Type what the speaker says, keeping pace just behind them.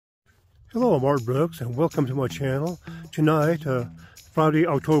Hello, I'm Mark Brooks and welcome to my channel. Tonight, Friday,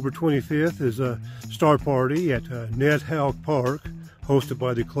 October 25th is a star party at Ned Houk Park, hosted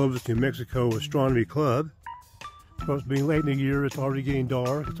by the Clovis, New Mexico Astronomy Club. Of course, being late in the year, it's already getting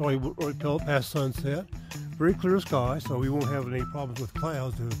dark. It's already past sunset. Very clear sky, so we won't have any problems with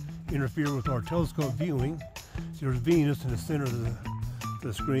clouds to interfere with our telescope viewing. So there's Venus in the center of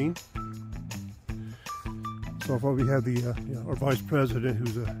the screen. So far we have the our Vice President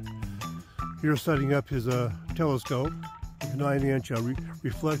who's here setting up his telescope, a 9-inch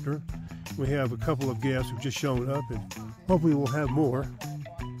reflector. We have a couple of guests who've just shown up, and hopefully we'll have more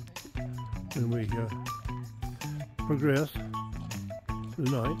when we progress through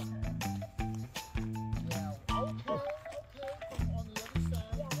the night.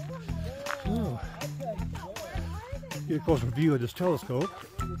 Oh. Get a closer view of this telescope.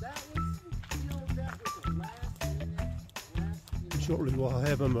 Shortly we'll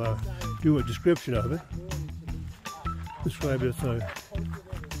have him do a description of it, describe its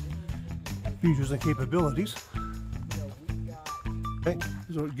features and capabilities. Okay.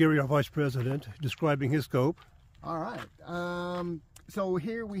 So Gary, our Vice President, describing his scope. All right. So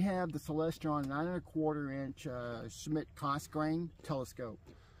here we have the Celestron 9¼ inch Schmidt-Cassegrain telescope.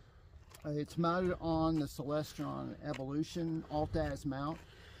 It's mounted on the Celestron Evolution Alt-Az mount.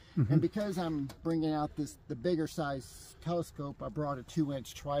 And because I'm bringing out the bigger size telescope, I brought a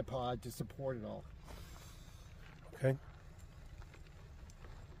 2-inch tripod to support it all. Okay.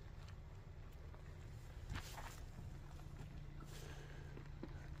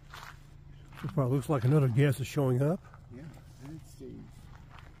 So far it looks like another guest is showing up. Yeah, let's see.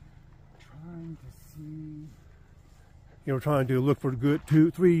 Trying to see. We're trying to look for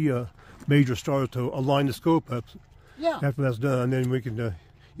three major stars to align the scope up. Yeah. After that's done, then we can.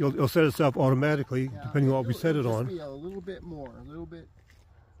 It'll set itself automatically, depending on what we set it on. Be a little bit more, a little bit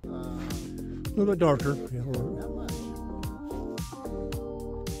darker. Yeah, not much.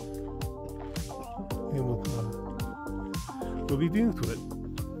 And we'll be viewing through it.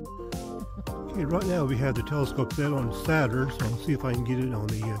 Okay, right now we have the telescope set on Saturn, so I'll see if I can get it on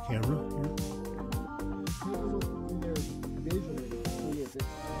the camera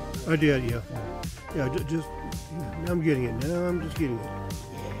here. I did, yeah. Yeah, just now I'm getting it. Now I'm just getting it.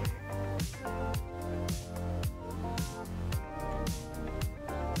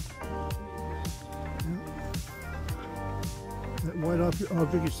 That white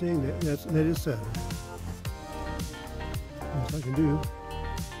object you're seeing, that is Saturn. Yes, I can do.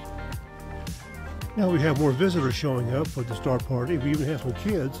 Now we have more visitors showing up for the star party. We even have some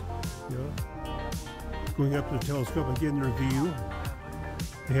kids, going up to the telescope and getting their view.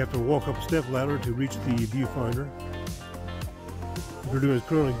 They have to walk up a step ladder to reach the viewfinder. What we're doing is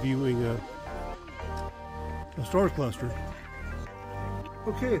currently viewing a star cluster.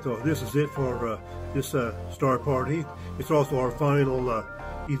 Okay, so this is it for this star party. It's also our final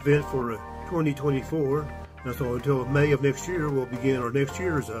event for 2024. And so until May of next year, we'll begin our next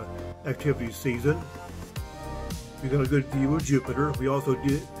year's activity season. We got a good view of Jupiter. We also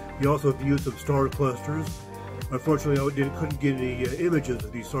viewed some star clusters. Unfortunately, I couldn't get any images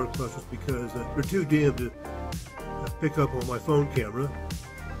of these star clusters because they're too dim to pick up on my phone camera.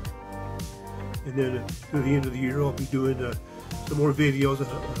 And then through the end of the year, I'll be doing some more videos,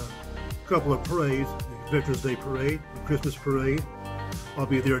 a couple of parades, the Veterans Day Parade, the Christmas Parade. I'll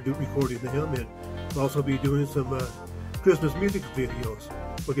be there recording them, and I'll also be doing some Christmas music videos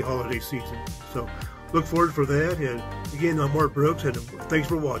for the holiday season. So look forward for that, and again, I'm Mark Brooks, and thanks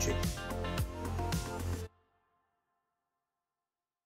for watching.